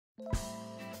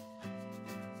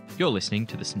You're listening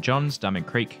to the St John's Diamond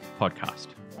Creek podcast.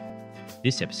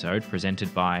 This episode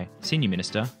presented by Senior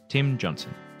Minister Tim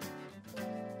Johnson.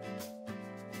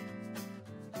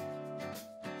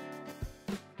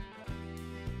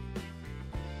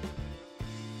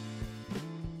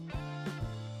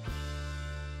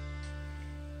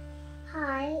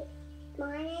 Hi,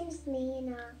 my name's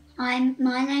Nina.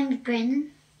 My name's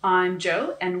Brennan. I'm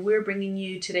Joe, and we're bringing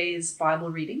you today's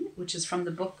Bible reading, which is from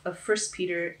the book of 1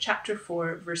 Peter chapter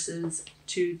 4, verses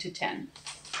 2 to 10.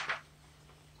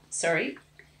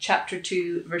 Chapter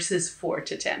 2, verses 4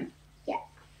 to 10. Yeah.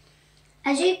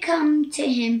 As you come to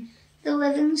him, the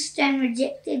living stone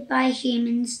rejected by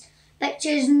humans, but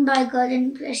chosen by God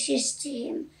and precious to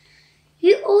him,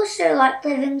 you also, like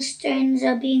living stones,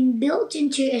 are being built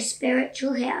into a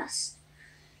spiritual house,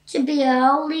 to be a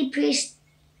holy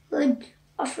priesthood,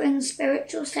 offering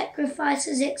spiritual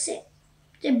sacrifices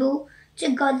acceptable to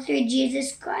God through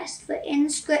Jesus Christ. For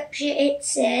in Scripture it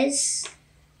says,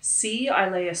 "See, I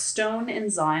lay a stone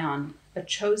in Zion, a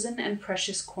chosen and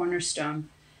precious cornerstone,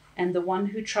 and the one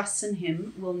who trusts in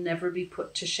him will never be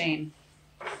put to shame."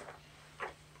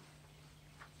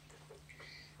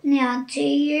 Now to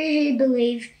you who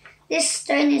believe, this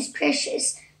stone is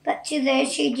precious, but to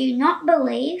those who do not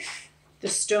believe, the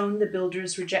stone the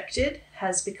builders rejected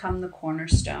has become the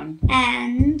cornerstone,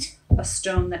 and a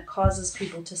stone that causes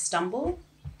people to stumble,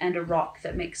 and a rock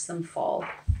that makes them fall.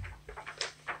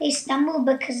 They stumble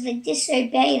because they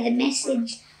disobey the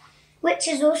message, which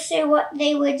is also what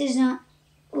they were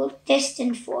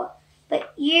destined for.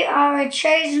 But you are a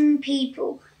chosen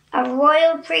people, a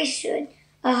royal priesthood,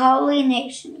 a holy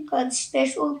nation, God's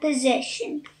special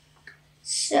possession,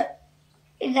 so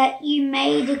that you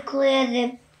may declare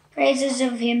the praises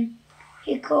of him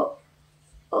who called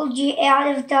you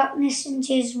out of darkness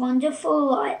into his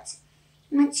wonderful light.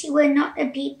 Once you were not a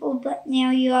people, but now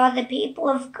you are the people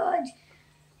of God.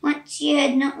 Once you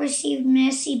had not received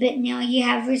mercy, but now you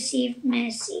have received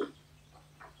mercy.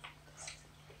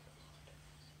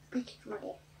 This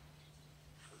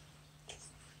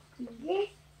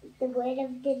is the word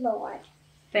of the Lord.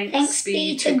 Thanks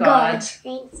be to God.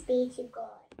 Thanks be to God.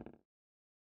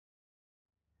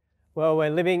 Well, we're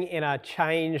living in a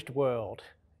changed world.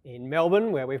 In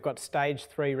Melbourne, where we've got stage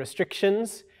 3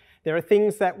 restrictions, there are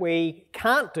things that we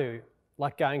can't do,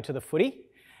 like going to the footy,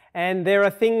 and there are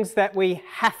things that we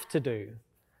have to do,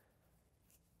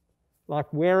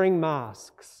 like wearing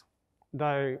masks,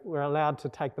 though we're allowed to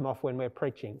take them off when we're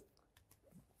preaching.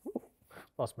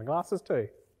 Lost my glasses too.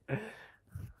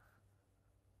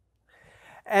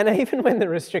 And even when the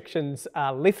restrictions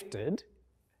are lifted,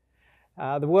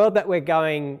 the world that we're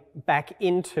going back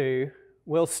into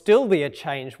will still be a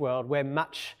changed world where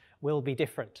much will be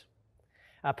different.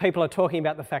 People are talking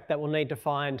about the fact that we'll need to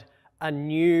find a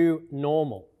new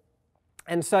normal.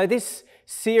 And so this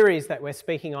series that we're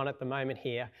speaking on at the moment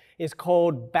here is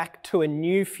called Back to a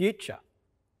New Future.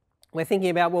 We're thinking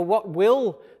about, well, what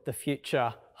will the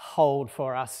future hold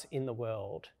for us in the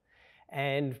world?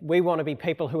 And we want to be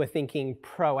people who are thinking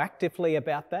proactively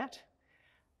about that.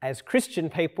 As Christian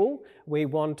people, we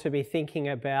want to be thinking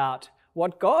about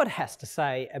what God has to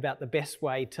say about the best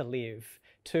way to live,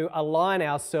 to align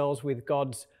ourselves with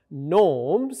God's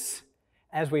norms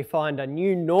as we find a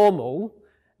new normal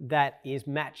that is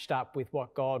matched up with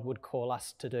what God would call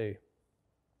us to do.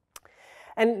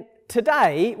 And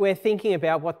today we're thinking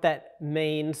about what that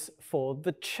means for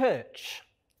the church.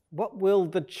 What will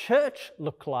the church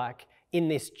look like in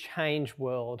this changed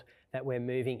world that we're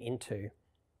moving into?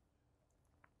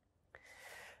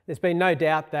 There's been no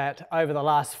doubt that over the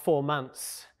last 4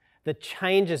 months, the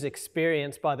changes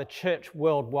experienced by the church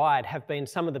worldwide have been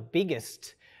some of the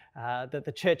biggest that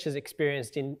the church has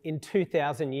experienced in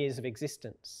 2,000 years of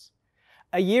existence.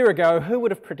 A year ago, who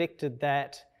would have predicted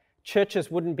that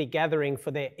churches wouldn't be gathering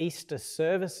for their Easter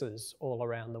services all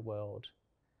around the world?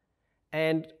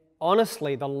 And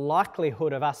honestly, the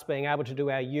likelihood of us being able to do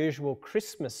our usual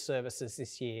Christmas services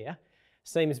this year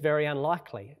seems very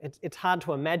unlikely. It's hard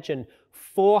to imagine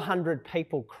 400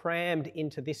 people crammed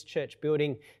into this church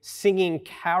building singing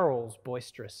carols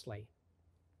boisterously.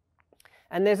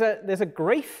 And there's a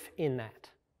grief in that.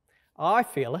 I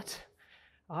feel it.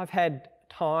 I've had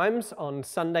times on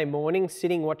Sunday morning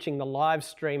sitting watching the live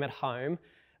stream at home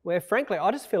where frankly I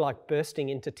just feel like bursting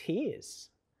into tears.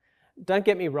 Don't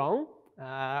get me wrong,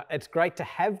 it's great to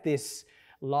have this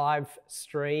live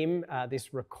stream,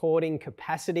 this recording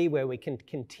capacity where we can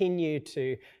continue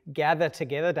to gather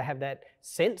together to have that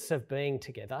sense of being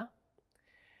together.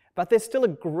 But there's still a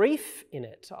grief in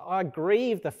it. I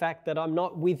grieve the fact that I'm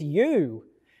not with you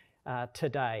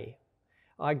today.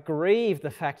 I grieve the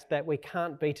fact that we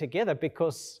can't be together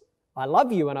because I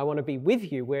love you and I want to be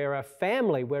with you. We're a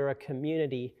family, we're a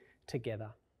community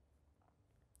together.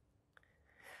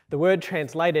 The word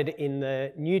translated in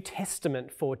the New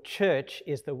Testament for church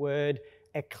is the word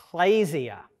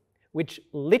ecclesia, which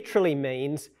literally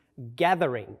means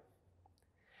gathering.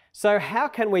 So how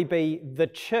can we be the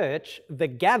church, the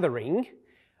gathering,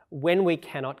 when we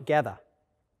cannot gather?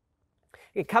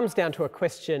 It comes down to a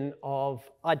question of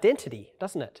identity,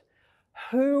 doesn't it?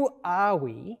 Who are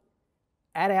we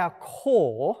at our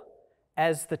core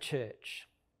as the church?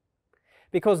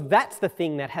 Because that's the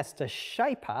thing that has to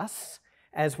shape us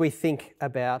as we think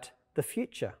about the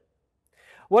future.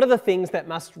 What are the things that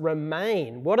must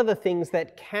remain? What are the things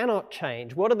that cannot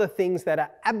change? What are the things that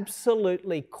are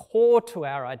absolutely core to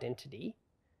our identity?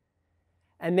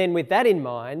 And then with that in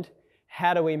mind,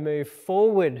 how do we move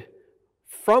forward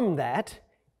from that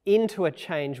into a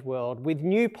changed world with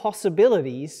new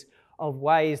possibilities of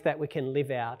ways that we can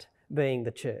live out being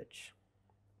the church?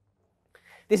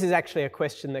 This is actually a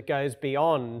question that goes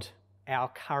beyond our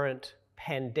current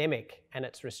pandemic and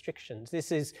its restrictions.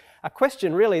 This is a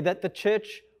question really that the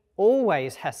church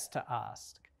always has to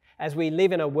ask as we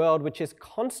live in a world which is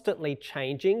constantly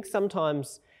changing,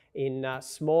 sometimes in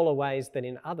smaller ways than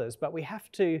in others, but we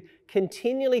have to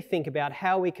continually think about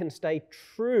how we can stay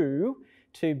true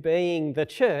to being the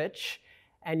church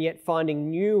and yet finding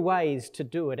new ways to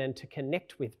do it and to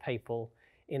connect with people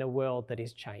in a world that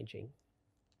is changing.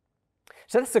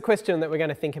 So that's the question that we're going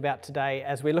to think about today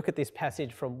as we look at this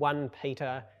passage from 1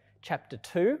 Peter chapter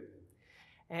 2.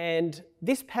 And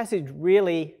this passage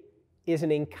really is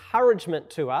an encouragement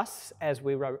to us as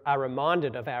we are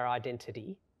reminded of our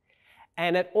identity.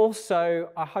 And it also,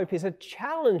 I hope, is a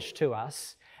challenge to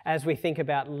us as we think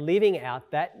about living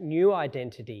out that new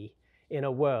identity in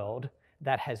a world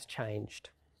that has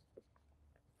changed.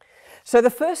 So the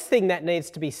first thing that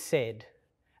needs to be said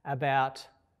about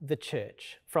the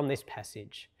church from this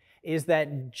passage is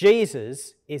that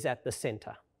Jesus is at the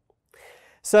centre.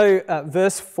 So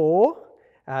verse 4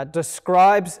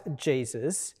 describes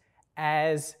Jesus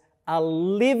as a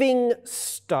living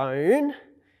stone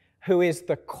who is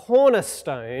the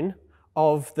cornerstone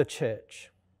of the church.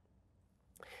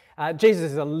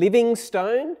 Jesus is a living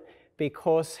stone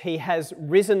because he has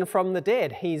risen from the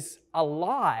dead. He's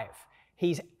alive,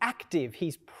 he's active,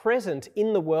 he's present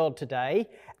in the world today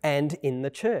and in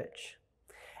the church.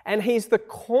 And he's the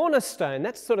cornerstone.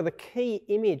 That's sort of the key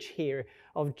image here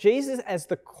of Jesus as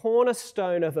the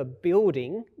cornerstone of a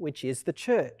building, which is the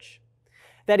church.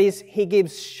 That is, he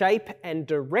gives shape and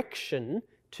direction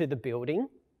to the building,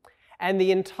 and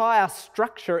the entire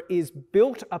structure is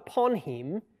built upon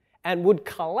him and would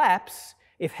collapse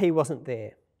if he wasn't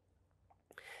there.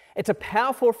 It's a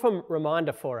powerful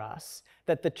reminder for us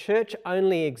that the church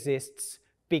only exists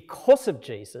because of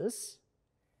Jesus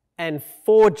and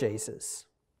for Jesus.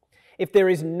 If there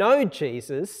is no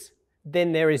Jesus,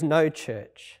 then there is no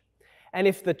church. And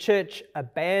if the church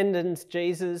abandons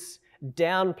Jesus,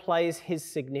 downplays his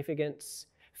significance,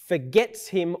 forgets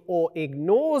him or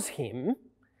ignores him,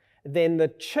 then the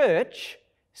church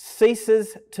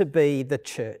ceases to be the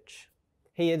church.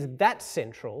 He is that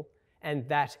central and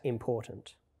that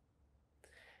important.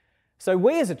 So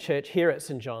we as a church here at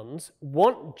St. John's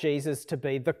want Jesus to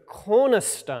be the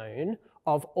cornerstone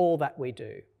of all that we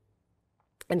do.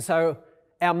 And so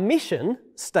our mission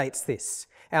states this.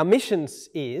 Our mission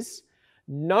is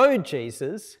know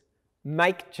Jesus,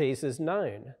 make Jesus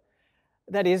known.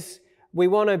 That is, we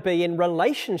want to be in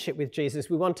relationship with Jesus.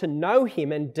 We want to know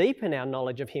him and deepen our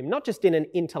knowledge of him, not just in an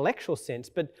intellectual sense,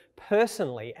 but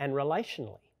personally and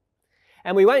relationally.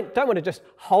 And we don't want to just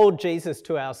hold Jesus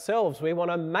to ourselves. We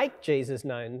want to make Jesus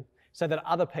known so that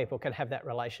other people can have that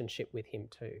relationship with him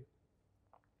too.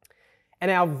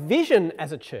 And our vision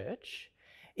as a church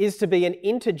is to be an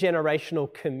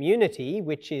intergenerational community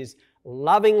which is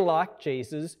loving like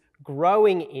Jesus,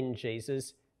 growing in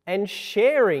Jesus, and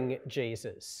sharing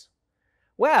Jesus.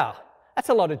 Wow, that's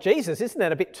a lot of Jesus. Isn't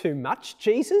that a bit too much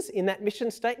Jesus in that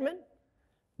mission statement?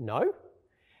 No,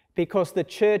 because the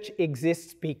church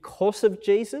exists because of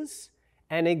Jesus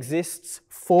and exists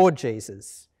for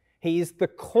Jesus. He is the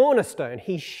cornerstone.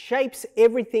 He shapes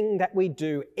everything that we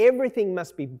do. Everything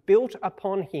must be built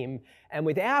upon him, and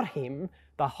without him,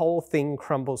 the whole thing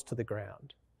crumbles to the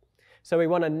ground. So we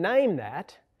want to name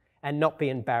that and not be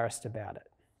embarrassed about it.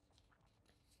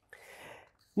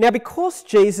 Now, because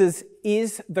Jesus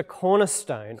is the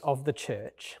cornerstone of the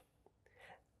church,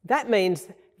 that means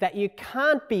that you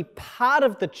can't be part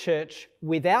of the church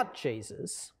without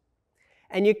Jesus,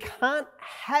 and you can't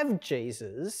have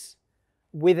Jesus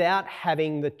without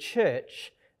having the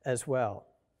church as well.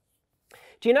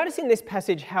 Do you notice in this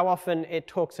passage how often it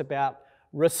talks about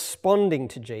responding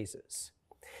to Jesus?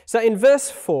 So in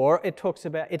verse 4,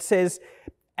 it says,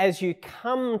 as you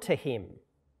come to him.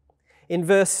 In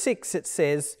verse 6, it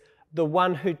says, the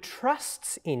one who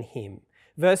trusts in him.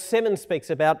 Verse 7 speaks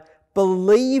about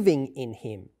believing in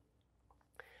him.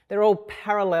 They're all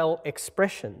parallel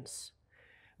expressions.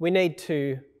 We need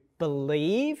to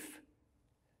believe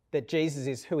that Jesus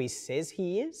is who he says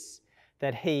he is,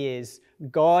 that he is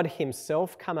God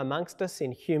himself come amongst us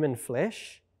in human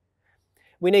flesh.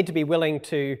 We need to be willing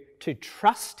to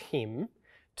trust him,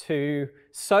 to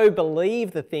so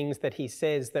believe the things that he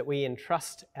says that we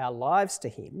entrust our lives to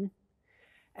him.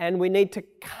 And we need to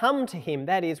come to him.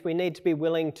 That is, we need to be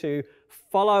willing to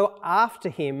follow after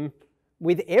him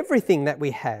with everything that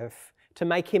we have to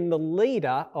make him the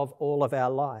leader of all of our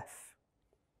life.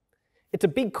 It's a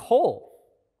big call,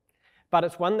 but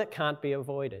it's one that can't be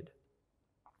avoided.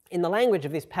 In the language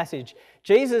of this passage,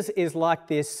 Jesus is like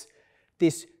this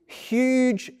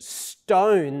huge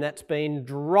stone that's been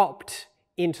dropped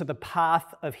into the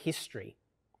path of history.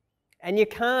 And you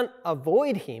can't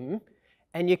avoid him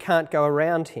and you can't go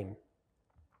around him.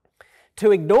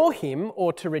 To ignore him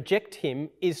or to reject him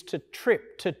is to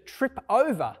trip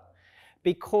over,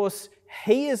 because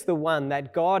he is the one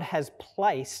that God has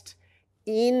placed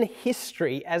in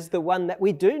history as the one that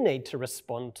we do need to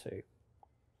respond to.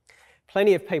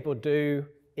 Plenty of people do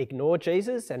ignore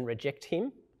Jesus and reject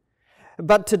him,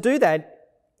 but to do that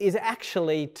is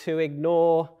actually to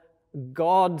ignore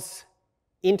God's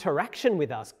interaction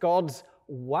with us, God's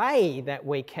way that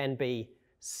we can be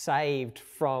saved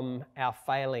from our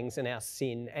failings and our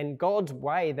sin, and God's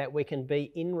way that we can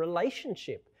be in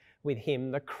relationship with him,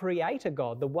 the creator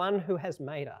God, the one who has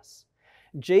made us.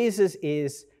 Jesus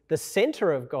is the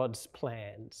centre of God's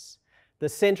plans, the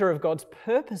centre of God's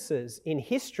purposes in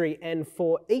history and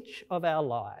for each of our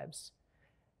lives,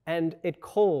 and it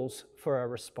calls for a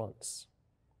response.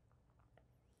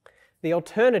 The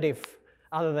alternative,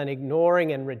 other than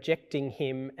ignoring and rejecting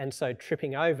him and so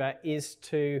tripping over, is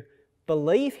to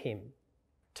believe him,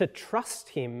 to trust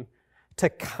him, to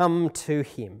come to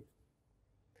him.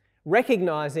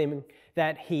 Recognising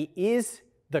that he is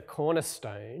the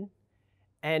cornerstone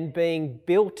and being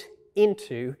built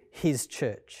into his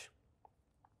church.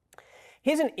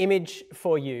 Here's an image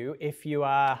for you if you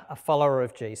are a follower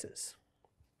of Jesus.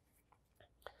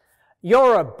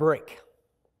 You're a brick.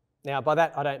 Now, by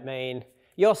that I don't mean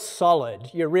you're solid,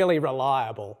 you're really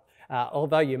reliable,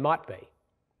 although you might be.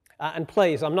 And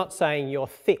please, I'm not saying you're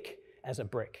thick as a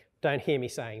brick. Don't hear me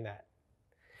saying that.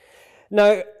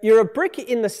 No, you're a brick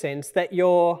in the sense that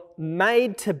you're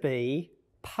made to be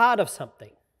part of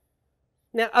something.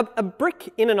 Now, a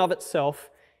brick in and of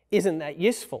itself isn't that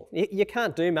useful. You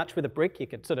can't do much with a brick. You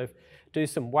could sort of do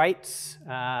some weights,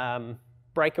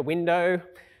 break a window.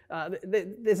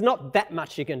 There's not that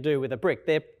much you can do with a brick.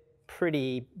 They're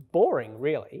pretty boring,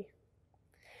 really.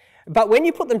 But when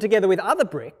you put them together with other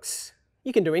bricks,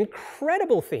 you can do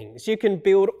incredible things. You can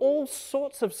build all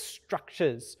sorts of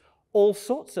structures, all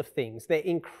sorts of things. They're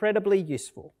incredibly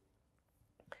useful.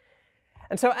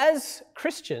 And so as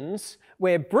Christians,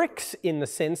 we're bricks in the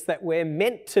sense that we're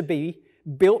meant to be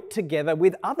built together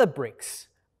with other bricks,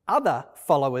 other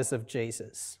followers of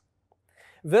Jesus.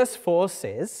 Verse 4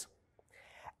 says,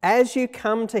 as you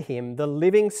come to him, the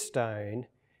living stone,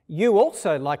 you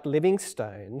also, like living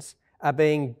stones, are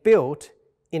being built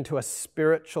into a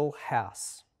spiritual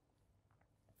house.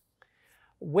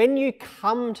 When you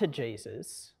come to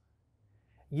Jesus,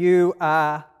 you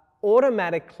are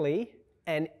automatically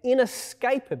and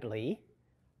inescapably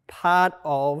part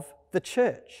of the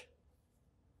church.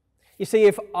 You see,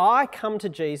 if I come to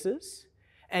Jesus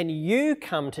and you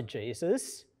come to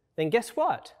Jesus, then guess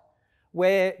what?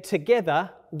 We're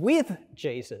together with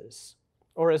Jesus.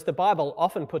 Or as the Bible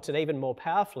often puts it even more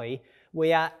powerfully,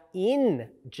 we are in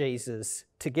Jesus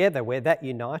together. We're that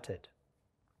united.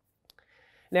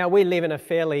 Now, we live in a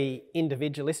fairly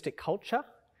individualistic culture.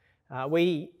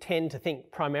 We tend to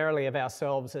think primarily of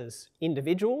ourselves as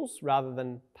individuals rather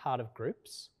than part of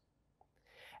groups.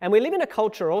 And we live in a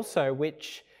culture also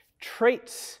which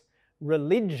treats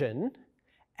religion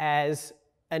as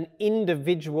an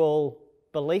individual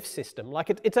belief system. Like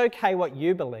it's okay what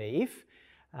you believe,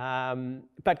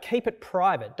 but keep it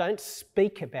private. Don't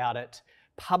speak about it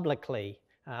publicly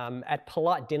at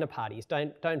polite dinner parties.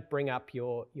 Don't bring up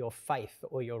your faith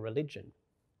or your religion.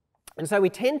 And so we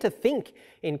tend to think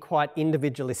in quite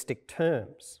individualistic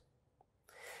terms.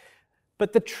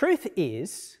 But the truth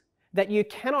is that you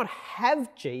cannot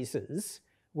have Jesus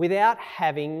without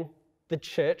having the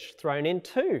church thrown in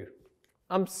too.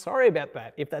 I'm sorry about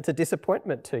that if that's a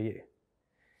disappointment to you.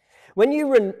 When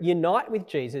you unite with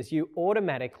Jesus, you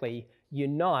automatically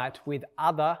unite with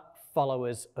other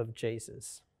followers of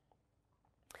Jesus.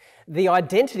 The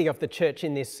identity of the church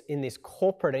in this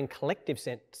corporate and collective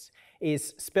sense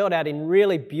is spelled out in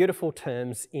really beautiful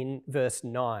terms in verse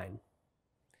 9.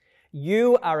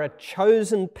 You are a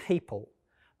chosen people,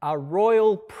 a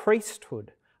royal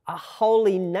priesthood, a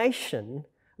holy nation,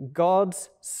 God's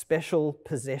special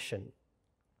possession.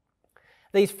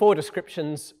 These 4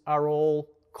 descriptions are all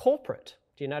corporate.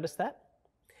 Do you notice that?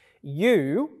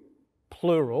 You,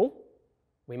 plural,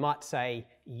 we might say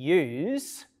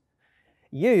yous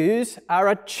are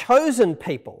a chosen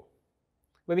people.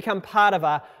 We become part of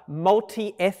a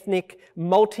multi-ethnic,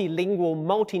 multilingual,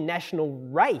 multinational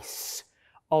race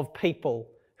of people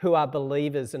who are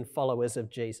believers and followers of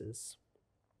Jesus.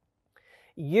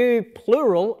 You,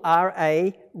 plural, are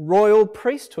a royal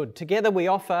priesthood. Together we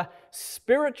offer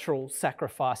spiritual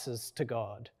sacrifices to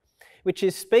God, which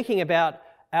is speaking about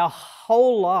our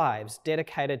whole lives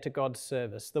dedicated to God's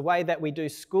service, the way that we do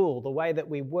school, the way that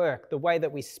we work, the way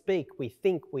that we speak, we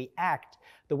think, we act,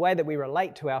 the way that we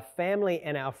relate to our family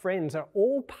and our friends are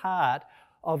all part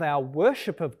of our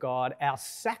worship of God, our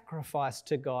sacrifice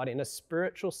to God in a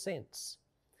spiritual sense.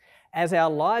 As our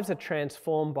lives are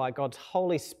transformed by God's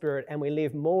Holy Spirit and we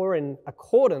live more in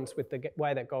accordance with the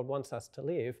way that God wants us to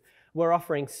live, we're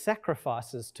offering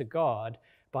sacrifices to God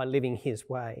by living His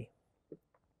way.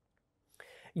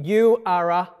 You are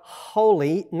a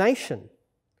holy nation.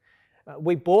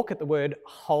 We balk at the word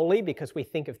holy because we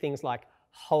think of things like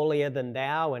holier than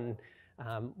thou, and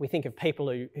we think of people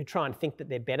who try and think that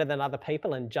they're better than other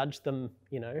people and judge them,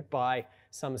 by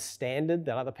some standard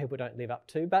that other people don't live up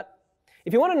to. But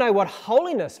if you want to know what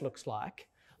holiness looks like,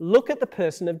 look at the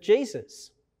person of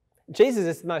Jesus. Jesus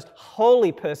is the most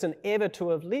holy person ever to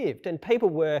have lived, and people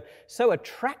were so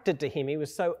attracted to him. He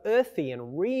was so earthy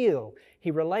and real. He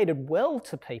related well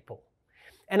to people.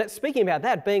 And it's speaking about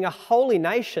that, being a holy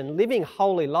nation, living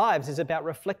holy lives is about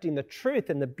reflecting the truth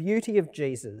and the beauty of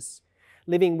Jesus,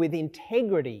 living with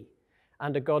integrity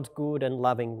under God's good and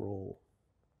loving rule.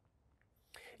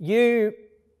 You,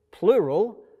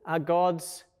 plural, are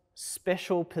God's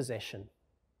special possession.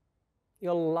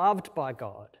 You're loved by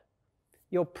God.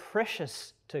 You're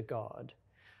precious to God.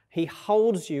 He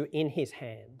holds you in His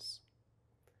hands.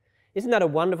 Isn't that a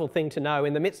wonderful thing to know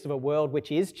in the midst of a world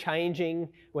which is changing,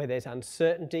 where there's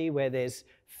uncertainty, where there's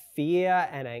fear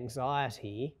and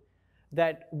anxiety,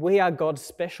 that we are God's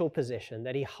special possession,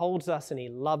 that He holds us and He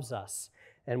loves us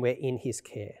and we're in His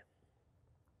care.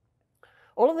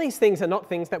 All of these things are not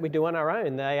things that we do on our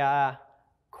own. They are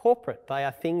corporate. They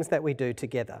are things that we do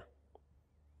together.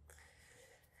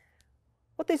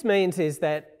 What this means is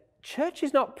that church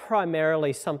is not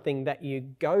primarily something that you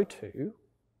go to,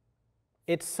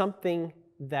 it's something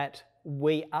that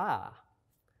we are.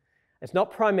 It's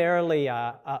not primarily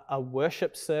a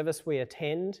worship service we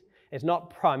attend. It's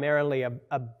not primarily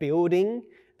a building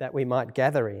that we might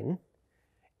gather in.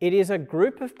 It is a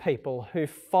group of people who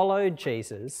follow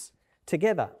Jesus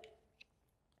together.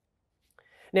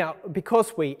 Now,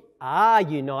 because we are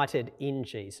united in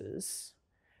Jesus,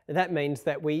 that means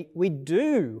that we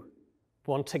do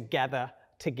want to gather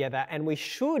together, and we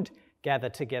should gather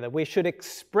together. We should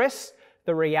express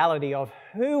the reality of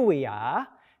who we are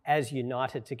as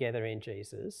united together in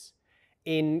Jesus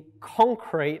in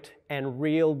concrete and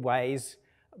real ways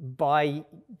by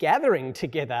gathering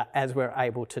together as we're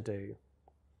able to do.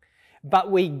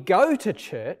 But we go to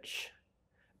church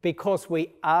because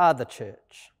we are the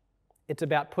church. It's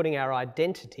about putting our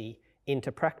identity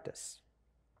into practice.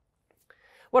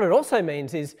 What it also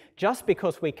means is just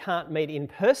because we can't meet in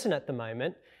person at the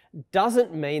moment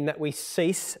doesn't mean that we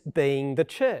cease being the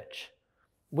church.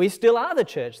 We still are the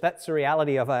church. That's the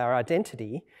reality of our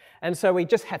identity. And so we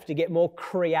just have to get more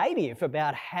creative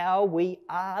about how we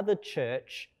are the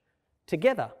church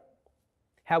together,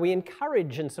 how we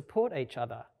encourage and support each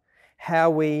other, how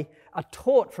we are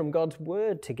taught from God's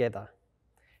word together,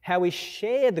 how we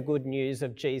share the good news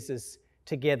of Jesus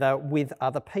together with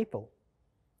other people.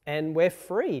 And we're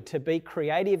free to be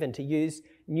creative and to use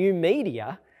new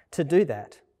media to do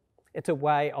that. It's a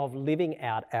way of living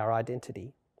out our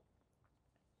identity.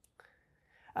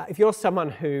 If you're someone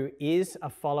who is a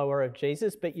follower of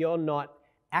Jesus, but you're not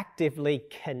actively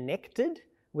connected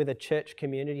with a church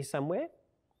community somewhere,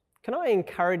 can I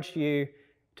encourage you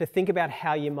to think about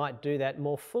how you might do that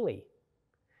more fully?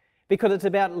 Because it's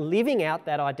about living out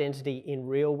that identity in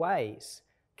real ways,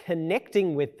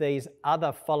 connecting with these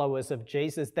other followers of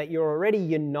Jesus that you're already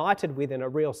united with in a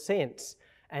real sense,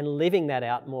 and living that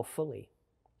out more fully.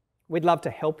 We'd love to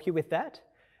help you with that.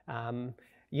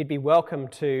 you'd be welcome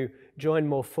to join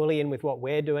more fully in with what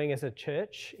we're doing as a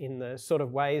church in the sort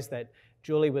of ways that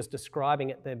Julie was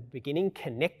describing at the beginning.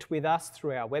 Connect with us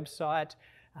through our website.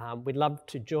 We'd love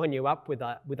to join you up with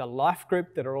a life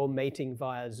group that are all meeting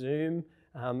via Zoom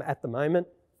at the moment.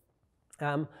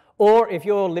 Or if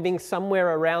you're living somewhere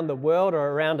around the world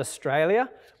or around Australia,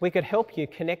 we could help you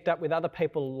connect up with other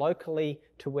people locally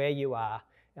to where you are.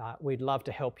 We'd love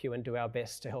to help you and do our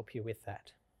best to help you with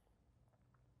that.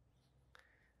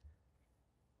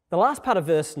 The last part of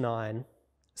verse 9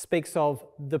 speaks of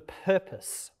the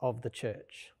purpose of the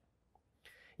church.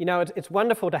 You know, it's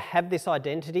wonderful to have this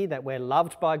identity that we're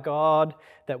loved by God,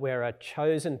 that we're a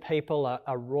chosen people,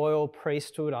 a royal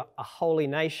priesthood, a holy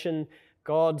nation,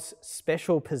 God's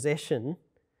special possession.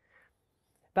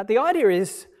 But the idea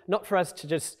is not for us to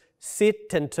just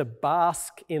sit and to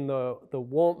bask in the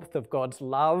warmth of God's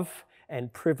love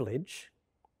and privilege.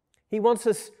 He wants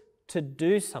us to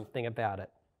do something about it.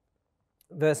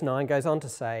 Verse 9 goes on to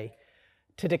say,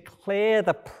 to declare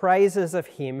the praises of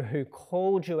him who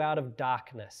called you out of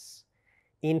darkness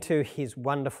into his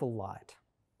wonderful light.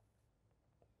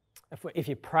 If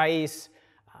you praise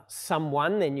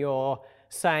someone, then you're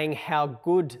saying how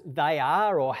good they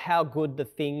are or how good the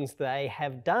things they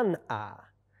have done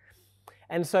are.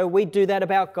 And so we do that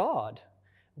about God.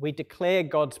 We declare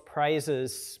God's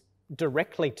praises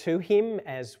directly to him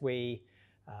as we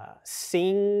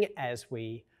sing, as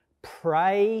we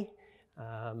pray,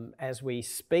 as we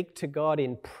speak to God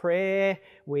in prayer.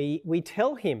 We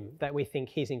tell him that we think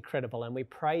he's incredible and we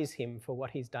praise him for what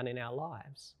he's done in our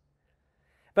lives.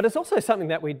 But it's also something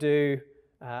that we do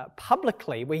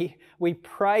publicly. We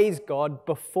praise God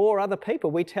before other people.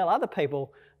 We tell other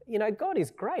people, you know, God is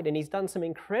great and he's done some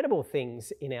incredible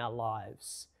things in our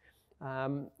lives.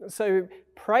 So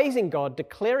praising God,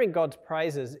 declaring God's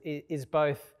praises is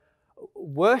both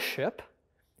worship,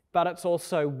 but it's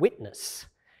also witness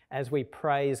as we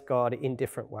praise God in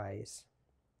different ways.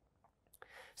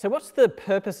 So what's the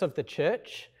purpose of the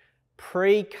church?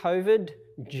 Pre-COVID,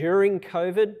 during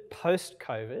COVID,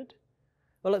 post-COVID?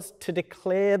 Well, it's to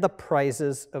declare the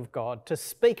praises of God, to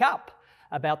speak up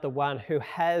about the one who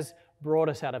has brought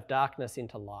us out of darkness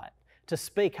into light, to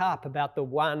speak up about the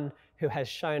one who has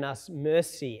shown us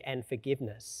mercy and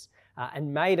forgiveness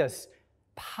and made us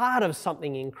part of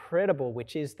something incredible,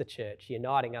 which is the church,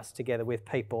 uniting us together with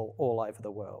people all over the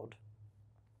world.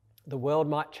 The world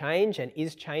might change and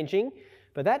is changing,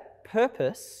 but that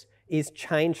purpose is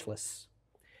changeless.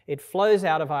 It flows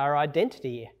out of our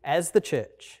identity as the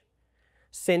church,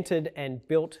 centred and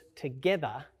built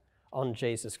together on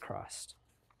Jesus Christ.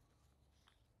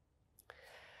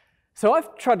 So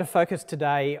I've tried to focus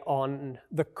today on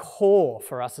the core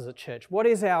for us as a church. What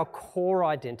is our core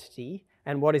identity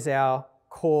and what is our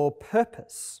core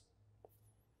purpose?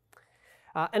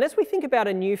 And as we think about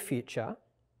a new future,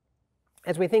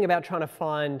 as we think about trying to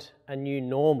find a new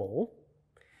normal,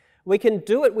 we can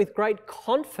do it with great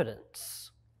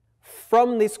confidence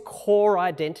from this core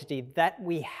identity that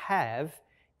we have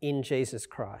in Jesus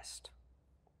Christ.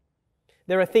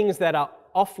 There are things that are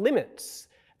off limits,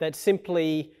 that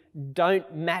simply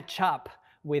don't match up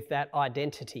with that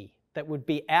identity, that would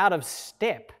be out of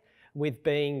step with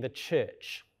being the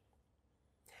church.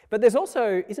 But there's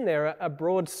also, isn't there, a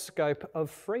broad scope of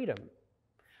freedom.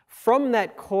 From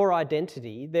that core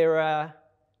identity,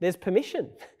 there's permission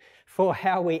for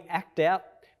how we act out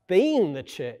being the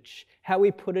church, how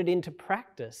we put it into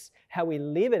practice, how we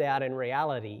live it out in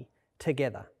reality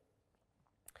together.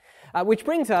 Which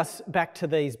brings us back to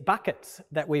these buckets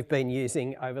that we've been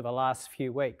using over the last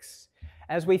few weeks.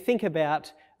 As we think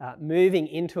about moving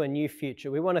into a new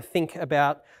future, we want to think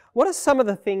about what are some of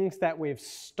the things that we've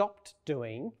stopped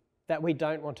doing that we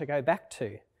don't want to go back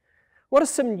to? What are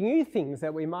some new things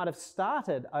that we might have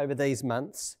started over these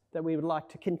months that we would like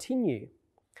to continue?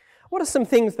 What are some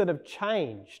things that have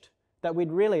changed that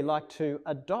we'd really like to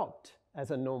adopt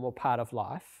as a normal part of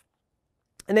life?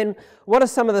 And then what are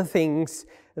some of the things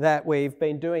that we've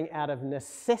been doing out of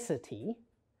necessity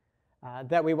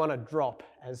that we want to drop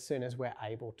as soon as we're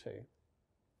able to?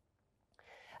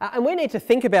 And we need to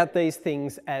think about these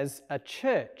things as a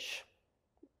church.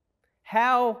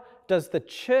 How does the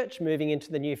church moving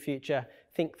into the new future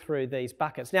think through these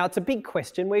buckets? Now, it's a big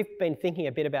question. We've been thinking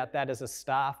a bit about that as a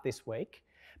staff this week,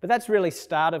 but that's really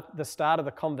the start of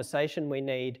the conversation. We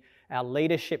need our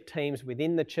leadership teams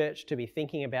within the church to be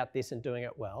thinking about this and doing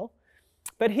it well.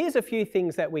 But here's a few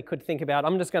things that we could think about.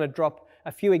 I'm just going to drop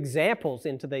a few examples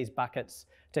into these buckets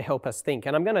to help us think,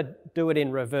 and I'm going to do it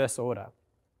in reverse order.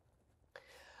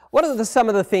 What are some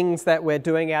of the things that we're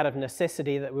doing out of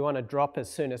necessity that we want to drop as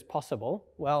soon as possible?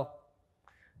 Well,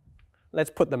 let's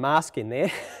put the mask in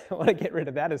there. I want to get rid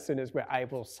of that as soon as we're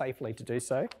able safely to do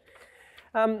so.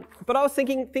 But I was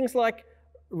thinking things like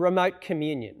remote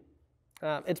communion.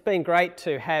 It's been great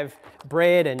to have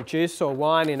bread and juice or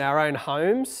wine in our own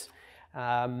homes,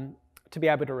 to be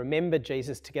able to remember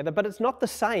Jesus together. But it's not the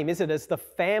same, is it, as the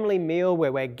family meal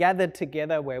where we're gathered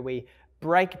together, where we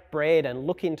break bread and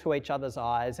look into each other's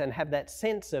eyes and have that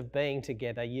sense of being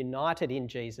together, united in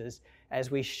Jesus, as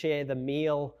we share the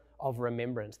meal of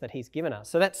remembrance that he's given us.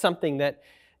 So that's something that,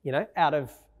 out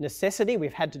of necessity,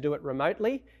 we've had to do it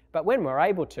remotely. But when we're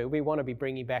able to, we want to be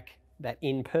bringing back that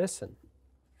in person.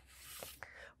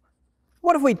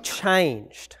 What have we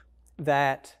changed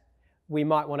that we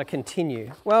might want to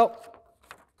continue? Well,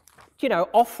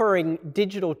 offering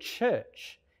digital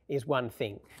church is one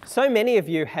thing. So many of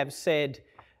you have said,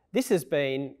 this has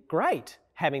been great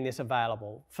having this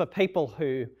available for people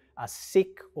who are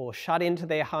sick or shut into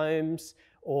their homes,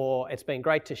 or it's been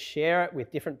great to share it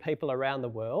with different people around the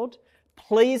world.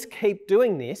 Please keep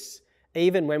doing this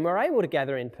even when we're able to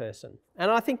gather in person.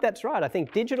 And I think that's right. I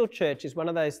think digital church is one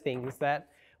of those things that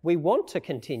we want to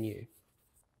continue.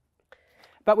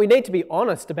 But we need to be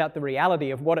honest about the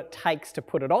reality of what it takes to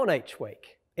put it on each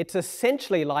week. It's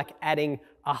essentially like adding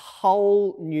a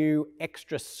whole new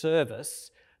extra service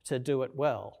to do it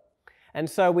well. And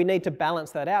so we need to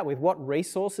balance that out with what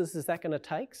resources is that going to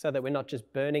take so that we're not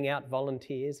just burning out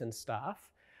volunteers and staff.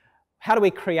 How do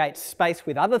we create space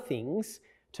with other things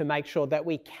to make sure that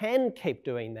we can keep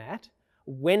doing that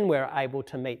when we're able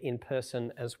to meet in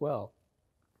person as well?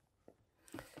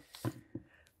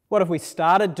 What have we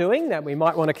started doing that we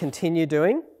might want to continue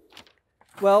doing?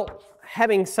 Well,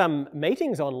 having some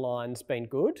meetings online's been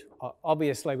good.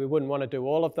 Obviously, we wouldn't want to do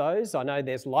all of those. I know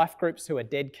there's life groups who are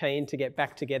dead keen to get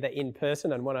back together in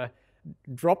person and want to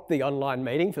drop the online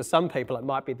meeting. For some people, it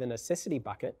might be the necessity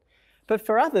bucket. But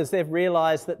for others, they've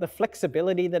realised that the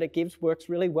flexibility that it gives works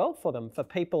really well for them. For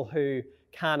people who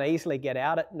can't easily get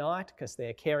out at night because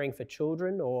they're caring for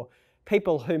children, or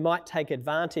people who might take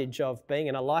advantage of being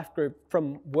in a life group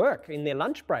from work in their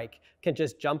lunch break can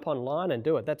just jump online and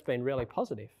do it. That's been really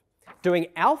positive. Doing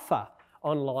Alpha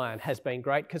online has been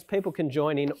great because people can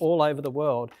join in all over the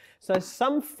world. So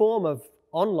some form of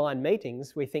online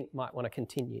meetings we think might want to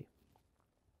continue.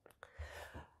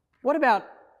 What about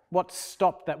what's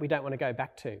stopped that we don't want to go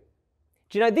back to?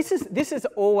 Do you know, this is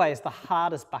always the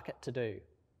hardest bucket to do.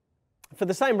 For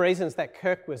the same reasons that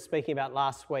Kirk was speaking about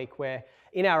last week, where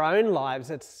in our own lives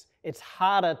it's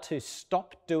harder to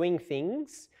stop doing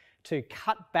things, to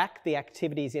cut back the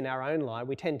activities in our own life.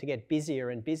 We tend to get busier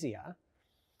and busier.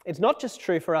 It's not just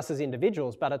true for us as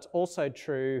individuals, but it's also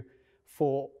true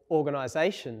for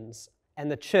organisations, and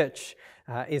the church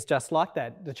is just like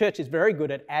that. The church is very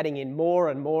good at adding in more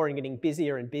and more and getting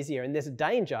busier and busier, and there's a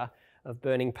danger of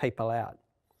burning people out.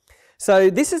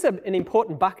 So this is an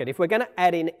important bucket. If we're going to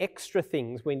add in extra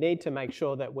things, we need to make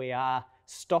sure that we are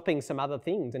stopping some other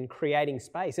things and creating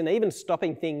space, and even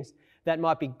stopping things that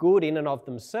might be good in and of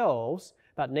themselves,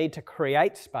 but need to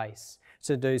create space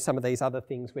to do some of these other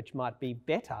things which might be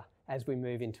better as we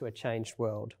move into a changed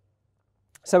world.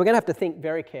 So we're going to have to think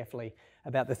very carefully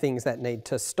about the things that need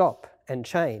to stop and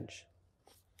change.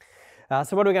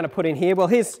 So what are we going to put in here? Well,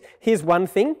 here's one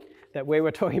thing that we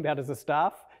were talking about as a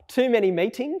staff. Too many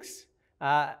meetings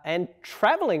and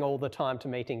travelling all the time to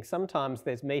meetings. Sometimes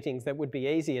there's meetings that would be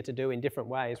easier to do in different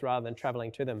ways rather than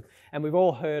travelling to them. And we've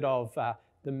all heard of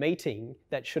the meeting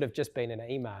that should have just been an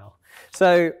email.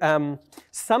 So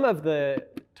some of the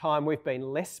time we've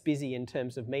been less busy in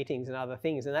terms of meetings and other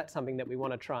things, and that's something that we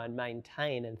want to try and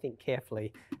maintain and think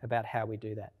carefully about how we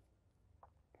do that.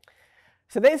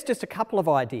 So there's just a couple of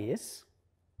ideas,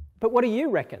 but what do you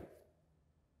reckon?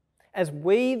 As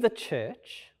we, the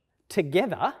church,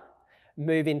 together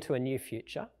move into a new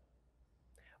future,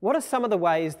 what are some of the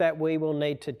ways that we will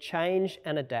need to change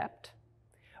and adapt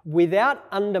without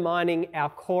undermining our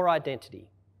core identity,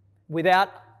 without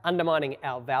undermining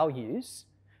our values,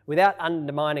 without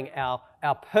undermining our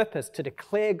purpose to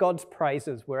declare God's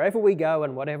praises wherever we go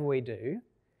and whatever we do,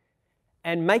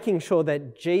 and making sure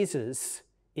that Jesus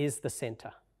is the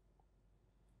centre?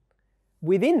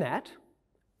 Within that,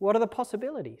 what are the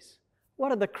possibilities?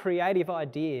 What are the creative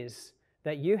ideas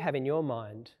that you have in your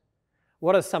mind?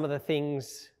 What are some of the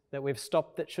things that we've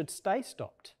stopped that should stay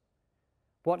stopped?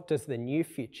 What does the new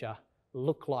future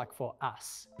look like for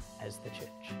us as the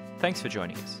church? Thanks for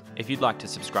joining us. If you'd like to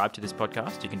subscribe to this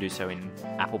podcast, you can do so in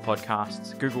Apple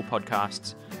Podcasts, Google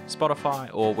Podcasts, Spotify,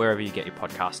 or wherever you get your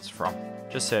podcasts from.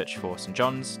 Just search for St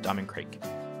John's, Diamond Creek.